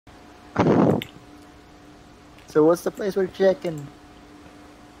So what's the place we're checking?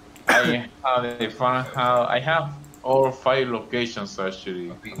 I have a fun house. I have all 5 locations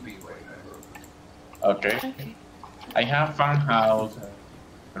actually. Okay. I have fun house,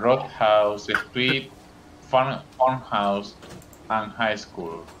 road house, street, fun house, and high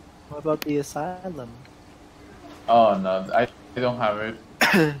school. What about the asylum? Oh no, I don't have it.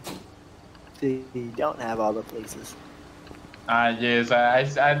 You don't have all the places. Yes,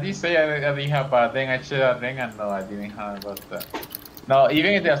 I did say I didn't have, but then I checked again and no, I didn't have. But no,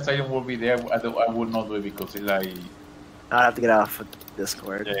 even if the asylum will be there, I would not do it because it's like. I'll have to get off of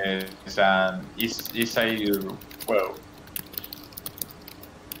Discord. Yes, and it's a well,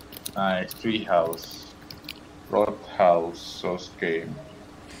 street house, road house, okay.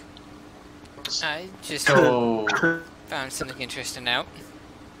 I just So found something interesting out.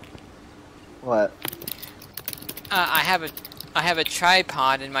 What? I have a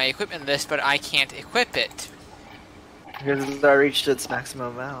tripod in my equipment list, but I can't equip it. Because I reached its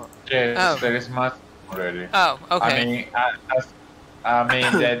maximum amount. yes, Oh. there is much already. Oh, okay. I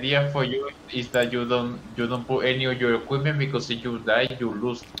mean, the idea for you is that you don't put any of your equipment because if you die, you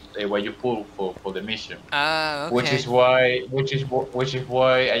lose what you put for the mission. Okay. Which is why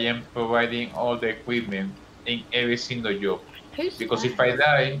I am providing all the equipment in every single job. Because if I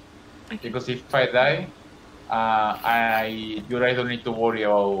die, you guys don't need to worry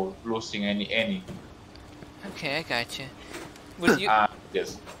about losing any. Okay, I gotcha. What did you?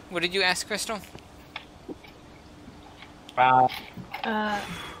 Yes. What did you ask, Crystal? I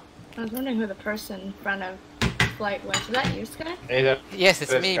was wondering who the person in front of flight was. Was that you, Sky? Yes,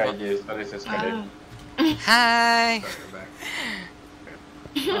 it's me. Yes, that is Sky. Hi.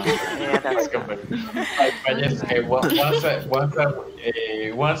 Yeah, that's But yes,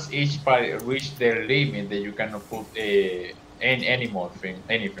 once each party reach their limit, then you cannot put any more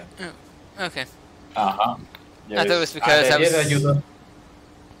anything. Oh, okay. Yes. I thought it was because I was. You don't...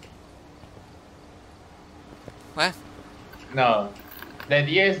 What? No. The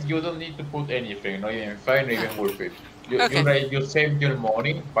idea is you don't need to put anything, not even fine, not even worth it. Okay. You save your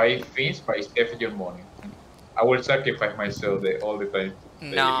money, buy things, but save your money. I will sacrifice myself all the time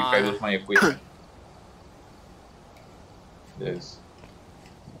if I lose my equipment. Yes.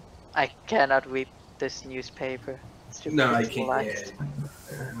 I cannot read this newspaper. It's too No, I pixelized.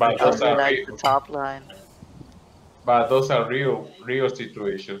 can't. But I those only are like the top line. But those are real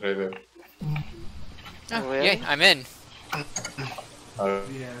situations right there. Oh, Really? yay, I'm in.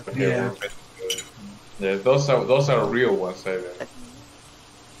 Yeah. Yeah, those are real ones right there.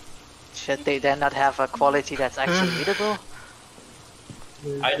 Should they then not have a quality that's actually readable?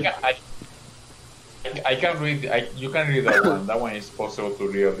 I can read. You can read that one. That one is possible to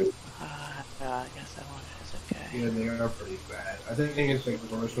read. I guess that one is okay. Yeah, they are pretty bad. I think it's like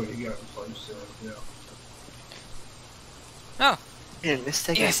the worst one you got close to, yeah. Oh. Man, this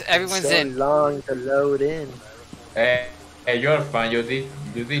thing Yes, is everyone's so in. long to load in. Hey, you're fine. You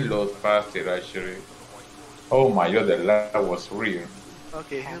did load faster actually. Oh my god, the lag was real.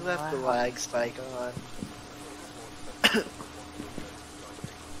 Okay, who left the lag spike on?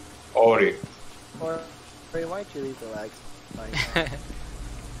 Ori. Or why'd you leave the lag spike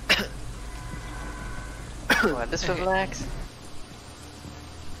on? What, this relax?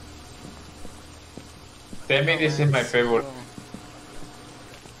 Tell me this is my favorite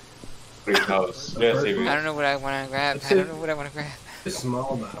house. Yes, it I is. don't know what I want to grab. I don't know what I want to grab. It's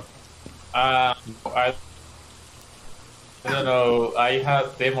small now. I don't know. I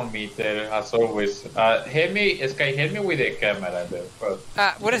have thermometer as always. Help me, Sky. Help me with the camera there.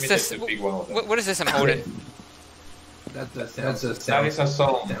 What is this? What is this I'm holding? That's a That is a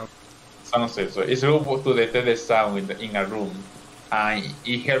sound sensor. It's able to detect the sound in a room, and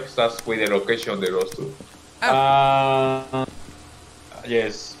it helps us with the location of the roster.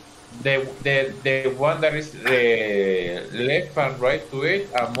 Yes. The one that is the left and right to it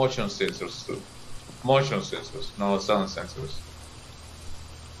are motion sensors too. Motion sensors, no sound sensors.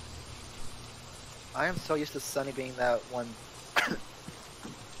 I am so used to Sunny being that one.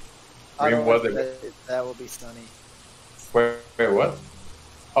 Green weather. That will be Sunny. Wait, what?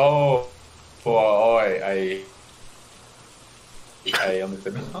 Oh, I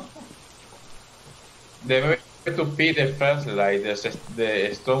understand. The way to be the first light, the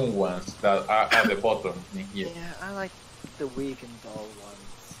stone ones that are at the bottom in here. Yeah, I like the weak and dull ones.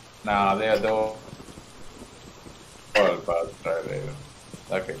 Nah, they are the but right there.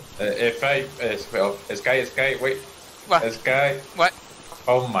 Okay. If Sky, wait. What? Sky. What?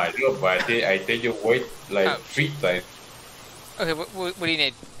 Oh my god! But I tell you, wait like 3 times. Okay, what do you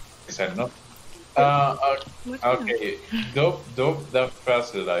need? Is that enough? What's Okay, dope the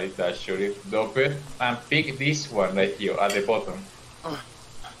first light actually. Dope it and pick this one right here at the bottom.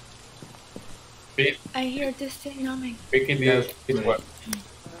 I hear this thing numbing. Pick it this one.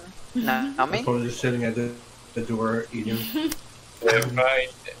 Numbing? I'm just sitting at the door eating.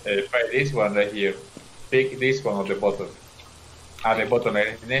 Find this one right here. Pick this one at the bottom. At the bottom,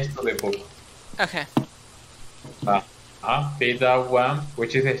 next to the book. Okay. Pick that one,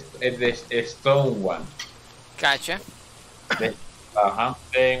 which is a stone one. Gotcha. Then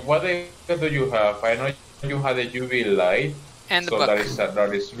what do you have? I know you have the UV light. And the so book.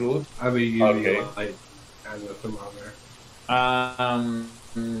 that is good. I have a UV Okay. light and a thermometer.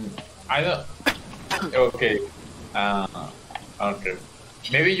 I don't. Okay. Okay.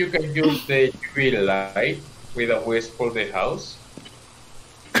 Maybe you can use the UV light with a wisp for the house.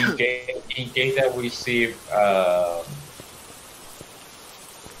 In case that we see.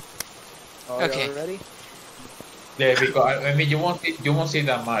 Okay. Ready? Yeah, because I mean you won't see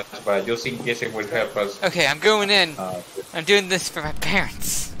that much, but just in case it will help us. Okay, I'm going in. Uh, I'm doing this for my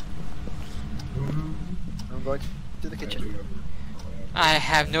parents. I'm going to the kitchen. I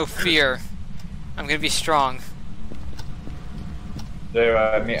have no fear. I'm gonna be strong. There,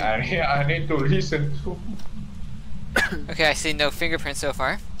 I need to listen to. Okay, I see no fingerprints so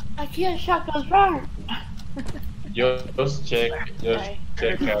far. I feel shotgun's wrong. Just check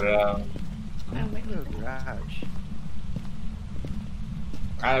around. Oh, wait. Oh, garage.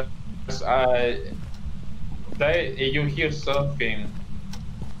 You hear something.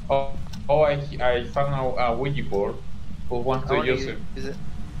 I found a Ouija board. Who wants to use it? Is it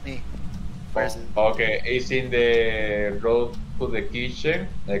me? Where is it? Okay, it's in the road to the kitchen.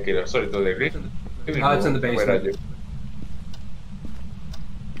 Okay, sorry, to the living room. Oh, it's in the Where are basement. you?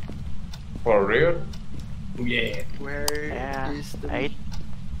 For real? Yeah. Where Yeah, is the? it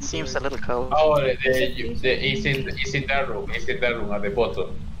seems a little cold. Oh, it's in that room. It's in that room at the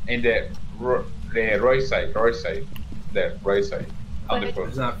bottom. In the right side. There, right side. On the front.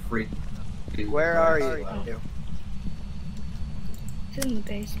 It's not free. Where are you? It's in the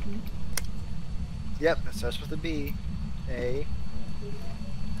basement. Yep, it starts with a B. A.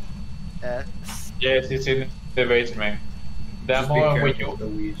 S. Yes, it's in the basement. The Just be moment when careful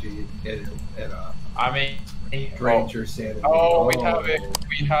you, with the Ouija. It I mean, drains your sanity. we have it.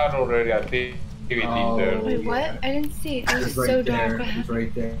 We had already activity Oh. there. Wait, what? yeah. I didn't see it. It was It's so right dark. there. What It's happened?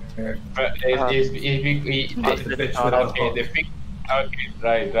 right there. But okay, the thing.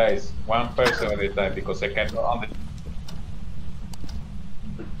 Okay, right. One person at a time because I cannot understand.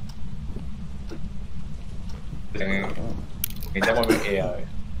 In that moment, AI.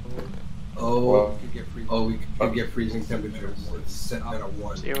 Oh, we could get freezing temperatures. It's set at a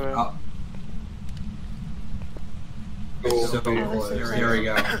 1. Zero. Up. It's so close. There we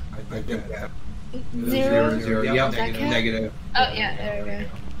go. I did that. Zero. Zero. Does Yep. that count? Negative. Oh, yeah, there we go.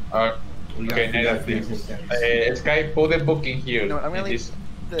 We got- Okay, we got negative. freezing temps. Sky, put the book in here. No, I'm gonna in leave this,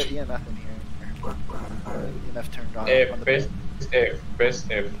 the EMF in here. EMF turned on. on the best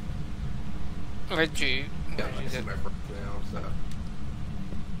F. Where'd you? Yeah, I see my breath now.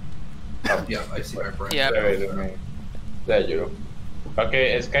 So. Yeah, I see my breath. Yeah. There you go.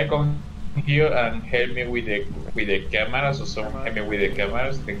 Okay, Sky, come here and help me with the cameras. So someone help me with the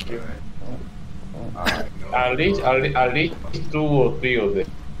cameras. Thank you. At least 2 or 3 of them,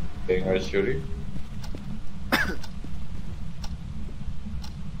 actually.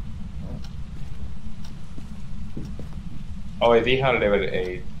 Oh, I did have level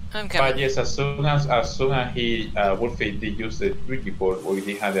 8. I'm But coming. yes, as soon as he Wolfie did use the Ouija board, we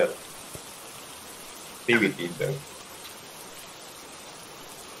did have that activity there.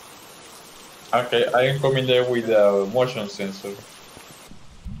 Okay, I am coming there with a motion sensor.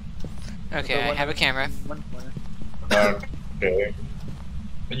 Okay, I have a camera. Okay.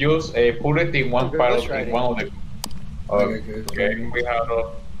 Use put it in one part of Ghostwriting. one of the. Okay, we have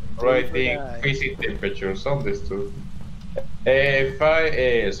writing freezing temperatures on this too. If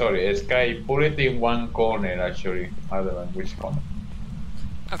I Sky, put it in one corner actually. I don't know which corner.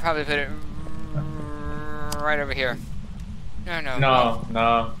 I'll probably put it right over here. No.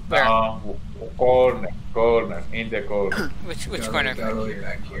 No. Where? Corner in the corner. Which corner?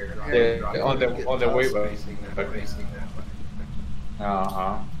 Back here. Yeah, on the way back. Facing that way.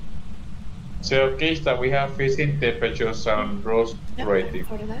 So, Kista, we have freezing temperatures and roast Yep, rating.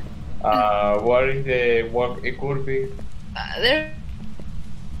 part of that. What is the what it could be?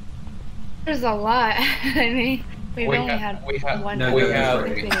 There's a lot. I mean, we've We only have- had we have- one. No, We no, have-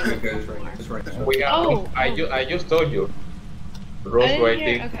 that's right. That's right. That's right. We have. Oh, I just told you. Roast didn't hear-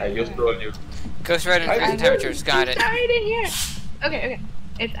 rating. okay, I just okay. told you. Ghost red and I freezing didn't- temperatures. Got it. Sorry, I didn't hear it. Okay.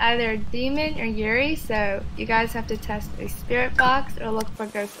 It's either a demon or Yuri, so you guys have to test a spirit box or look for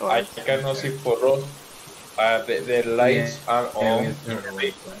ghost I orbs. cannot see for us. The lights are on. Do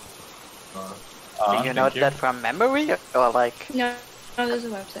you know that from memory or like? No, there's a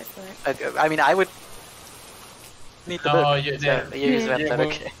website for it. I mean, I would need to No, look. you use yeah, website, well,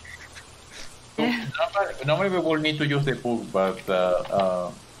 okay. Normally we will need to use the book, but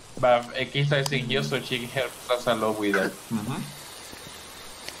Kisa is in here, so she helps us a lot with that.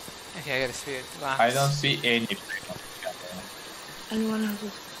 Okay, I got a spirit box. I don't see anything. Anyone has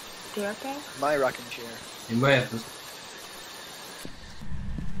a spirit box? My rocking chair. You might have to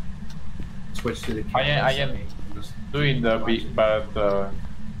switch to the I am doing the bit, but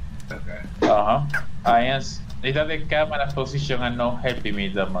okay. I am. Is that the camera position and not helping me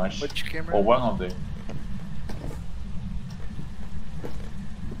that much? Which camera? Or one of them?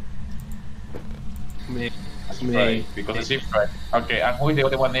 Right, because it's different. Okay, and who is the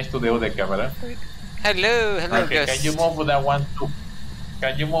other one next to the other camera? Hello, Okay, ghost. can you move that one to?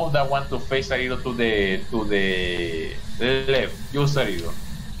 Can you move that one to face a little to the left? Just a little.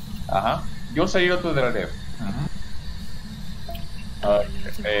 Just a little to the left.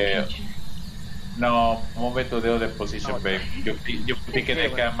 Okay. No, move it to the other position, babe. You pick the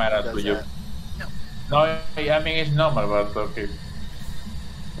camera to you. No, I mean it's normal, but okay.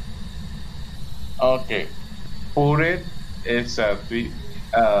 Okay. Put it. It's I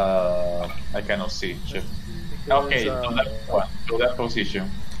cannot see. Check. Okay, to that one, to that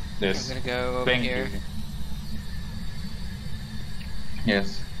position. Yes. I'm gonna go over Thank here. you.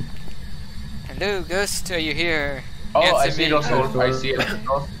 Yes. Hello, ghost. Are you here? Oh, I Answer see me. those orbs. I see it.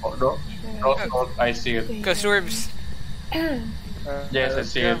 I see it. Ghost orbs. Yes, I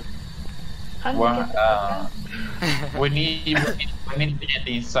see it. I'm One, gonna get the we need to get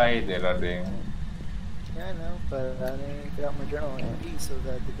inside there, I think. Yeah, I know, but I need to get out my journal and eat so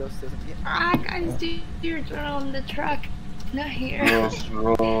that the ghost doesn't get. guys, do your journal in the truck, not here.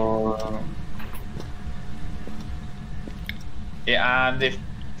 Crossroad. Yeah, and the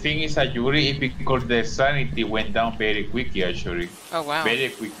thing is that Yuri is because the sanity went down very quickly, actually. Oh wow. Very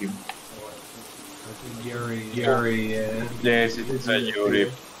quickly. Yuri, Yes, it's a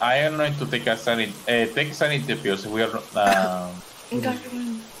Yuri. I am going to take a sanity. Take sanity pills. We are. And got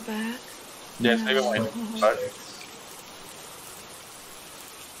everyone back. Yes, everyone. But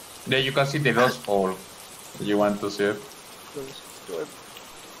there you can see the lost hole. You want to see it?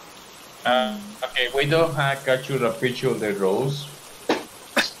 Okay, we don't have captured a picture of the rose,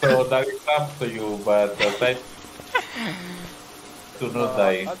 so that is up to you. But try to not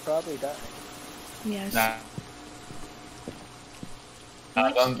die. I'd probably die. Yes. Nah.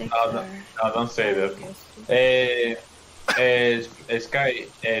 Don't say that. Sky,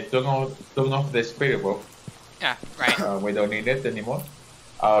 turn off the spirit box. Yeah, right. We don't need it anymore.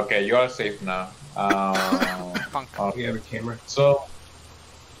 Okay, you are safe now. Punk. You have a camera. So,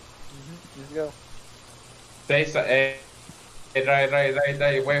 Let's go. take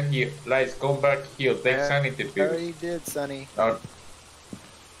right. Where here? Lights, come back here. Take sanity I pills. already did, Sonny.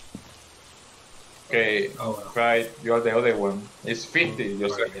 Okay, Oh, well. right. You are the other one. It's 50. You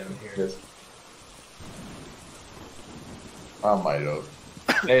said. Right down here. Yes. Oh my lord.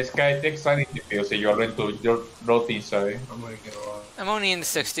 Sky, take sanity pills. You are going to your rot inside. I'm gonna go off. I'm only in the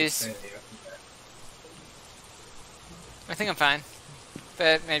 60s. I think I'm fine.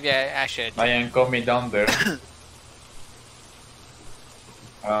 But maybe I should. I am coming down there.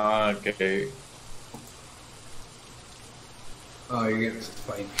 Okay. Oh, you're getting this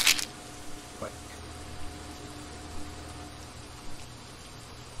fight.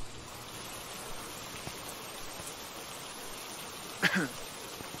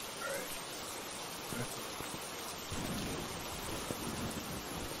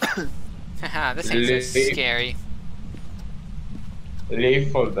 Haha, this ain't so scary.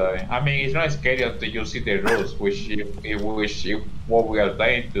 Live or die. I mean, it's not scary until you see the rose, which what we are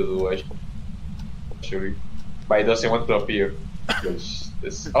trying to do actually. But it doesn't want to appear.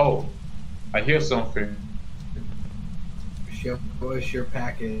 Oh, I hear something. Show us your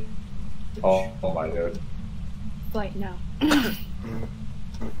package. Oh my god. Flight now.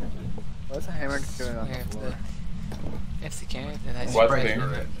 What's a hammer doing on the Where floor? It's the camera. Then I What Right thing?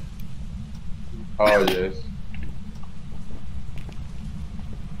 for it. Oh yes.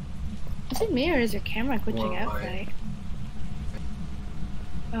 Is it me or is your camera glitching Well, out, right?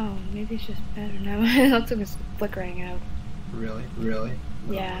 Oh, maybe it's just better now. It looks like it's flickering out. Really?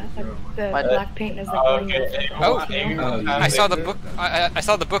 Yeah, the What? black paint is like going Okay. out. Oh, Oh, I saw the book. I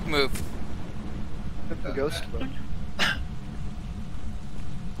saw the book move. The ghost book.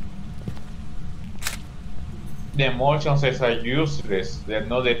 The motion sensors are useless. They're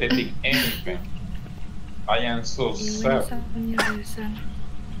not detecting anything. I am so sad.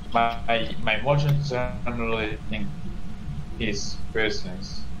 My motion sensors are not detecting his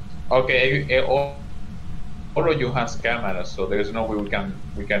presence. Okay, all of you has cameras, so there's no way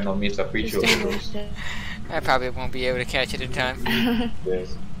we cannot miss a picture of yours. I probably won't be able to catch it in time.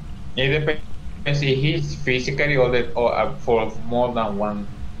 Yes. It depends if he's physically or for more than one.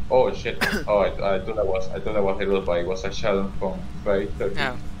 Oh shit! Oh, I thought that was a little, but it was a shadow from right.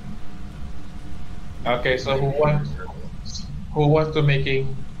 No. Okay, so who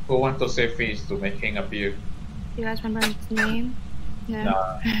wants to say things to make him appear? You guys remember his name? No.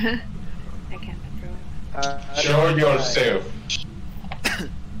 Nah. I can't remember. Show yourself.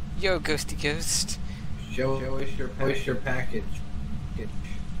 Yo, ghosty ghost. Show us your package.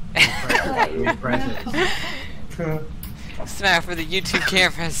 Your presents. Smile for the YouTube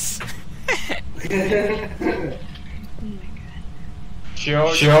cameras. Oh my god.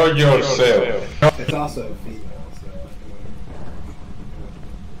 Show yourself. It's also female, so.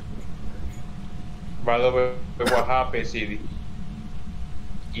 By the way, what happens if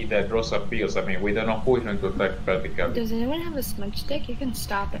the Rosa appears? I mean, we don't know who is going to attack practically. Does anyone have a smudge stick? You can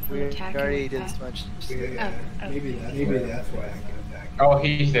stop it from We attacking. already with did that. smudge. Yeah, Oh, maybe that's why I can attack. Oh,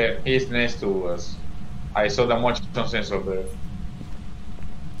 he's there. He's next to us. I saw the motion sensor there.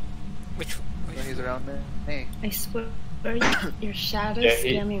 When he's around me. Hey. I swear, your shadows Yeah,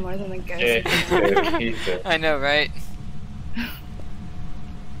 scare me more than the ghosts. Yeah, he's there. He's there. I know, right?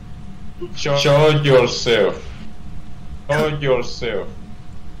 Show yourself. Show yourself.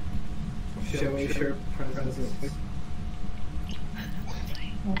 Show us your presents.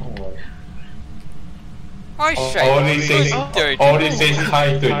 I say, Only says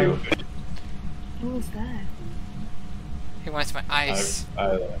hi to you. What was that? He wants my ice.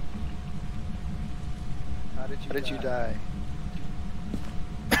 How did you die?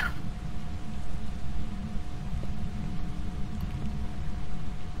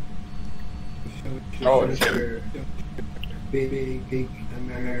 Oh, your big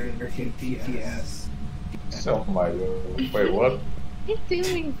American TTS. So my god. Wait, what? He's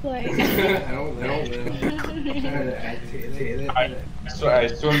doing play. I don't know, man. I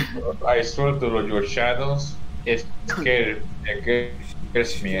swear to your shadows, it scares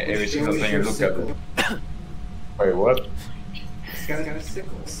me every single time you look at it. Wait, what? It's got a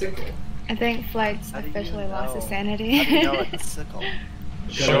sickle. I think Flight's How do you officially lost his know? sanity. How do you know it's a sickle?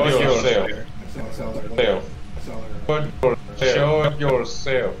 Show yourself. Show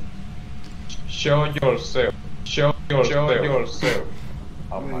yourself. Show yourself. Show yourself.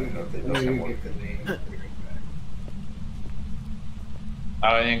 Oh my god, it doesn't work.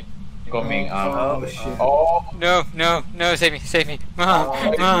 I'm coming out. Oh shit. Oh, No, save me. Mom,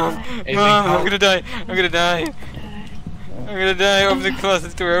 I'm gonna die. Open the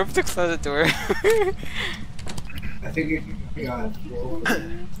closet door. I think you got.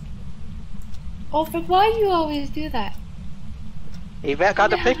 Oh, but why you always do that? He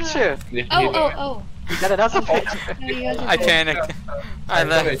got a picture. Oh. He got another picture. No, you guys are I good. panicked. I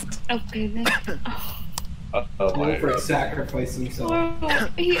left. Okay, then. oh my Wilfred god. sacrificed himself. Oh,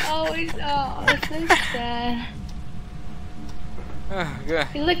 he always, it's so sad. Oh god.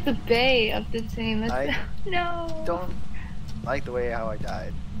 He's like the Bay of the team. That's no. Don't like the way how I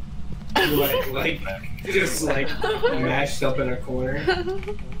died. Just mashed up in a corner.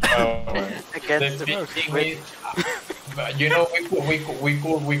 Against The the thing is, you know, we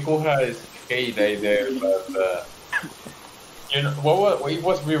could have escaped there, but you know it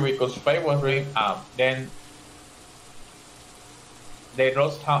was weird because Spike was really then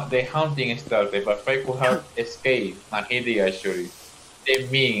the hunting started, but Spike could have escaped, and he did actually. They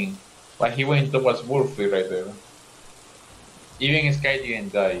mean, but he went towards Wolfie right there. Even Sky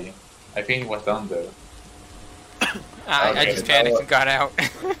didn't die. I think he was down there. I just panicked and got out. I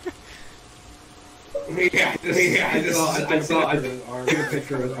saw his arm. Take a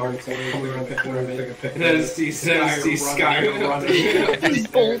picture of his arm. And then see Sky running. He's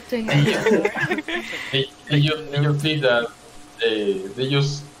bolting. Did you see that? Did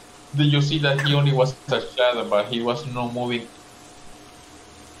you see that he only was a shadow, but he was not moving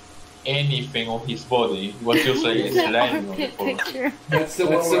anything on his body? He was just like It's an sliding on the armpit floor. picture. That's the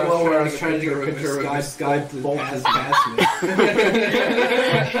one where I was trying to take a picture of Sky past me.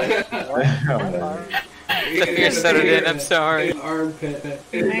 Sophia settled in, I'm sorry. Armpit.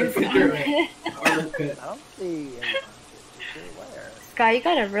 Nice armpit. Armpit. I don't see any where. Sky, you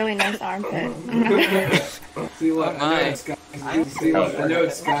got a really nice armpit. See what? Oh, my. I know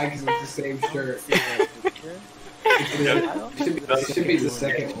it's Sky because it's the same shirt. See that picture? It should be the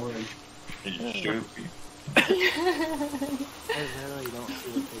second one. It should be. I literally don't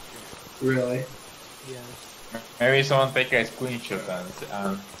see the picture. Really? Yes. Maybe someone take a screenshot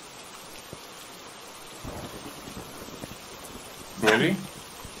and really?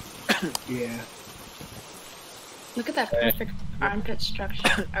 Yeah. Look at that perfect armpit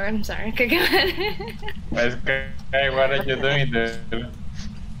structure. Or I'm sorry. Okay, go ahead. Hey, what are you doing there?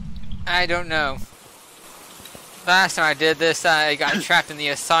 I don't know. Last time I did this, I got trapped in the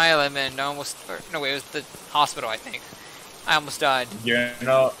asylum and almost... Or, no, wait, it was the hospital, I think. I almost died. You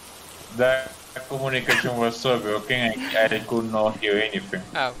know, that communication was so broken I could not hear anything.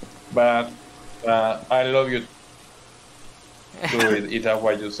 Oh. But I love you too, is that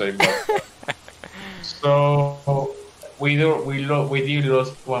what you say? But, so we did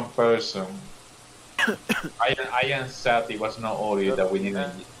lost one person. I am sad it was not Ori that we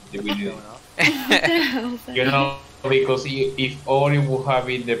didn't. You know, because if Ori would have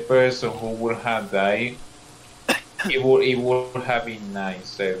been the person who would have died, it would have been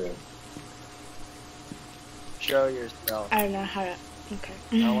nice. Show yourself. I don't know how to. Okay.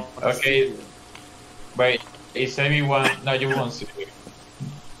 Okay, but is everyone? No, you won't see it.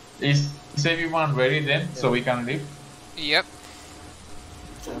 Is everyone ready then, so we can leave? Yep.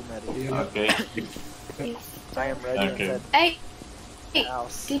 I'm ready. Okay. I am ready. Okay. And Hey, said,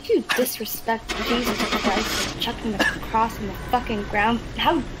 house. did you disrespect Jesus Christ for chucking the cross on the fucking ground?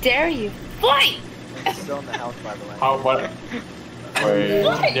 How dare you? Fight! I'm still in the house, by the way. How about?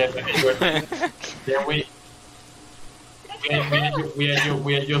 We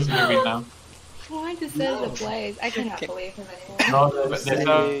are just leaving now. Why just says the blaze? I cannot believe him anymore. No, the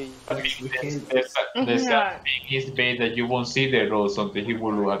sad thing is bad that you won't see the rose until he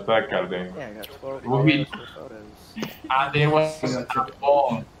will attack her then. Yeah, I got 12 We- photos. And there was a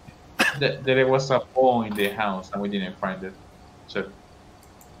phone. There was a phone in the house and we didn't find it. So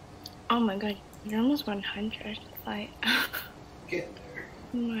Oh my god, you're almost 100. Like, Get there.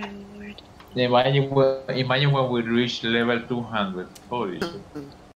 my lord. imagine when we reach level 200. Holy shit.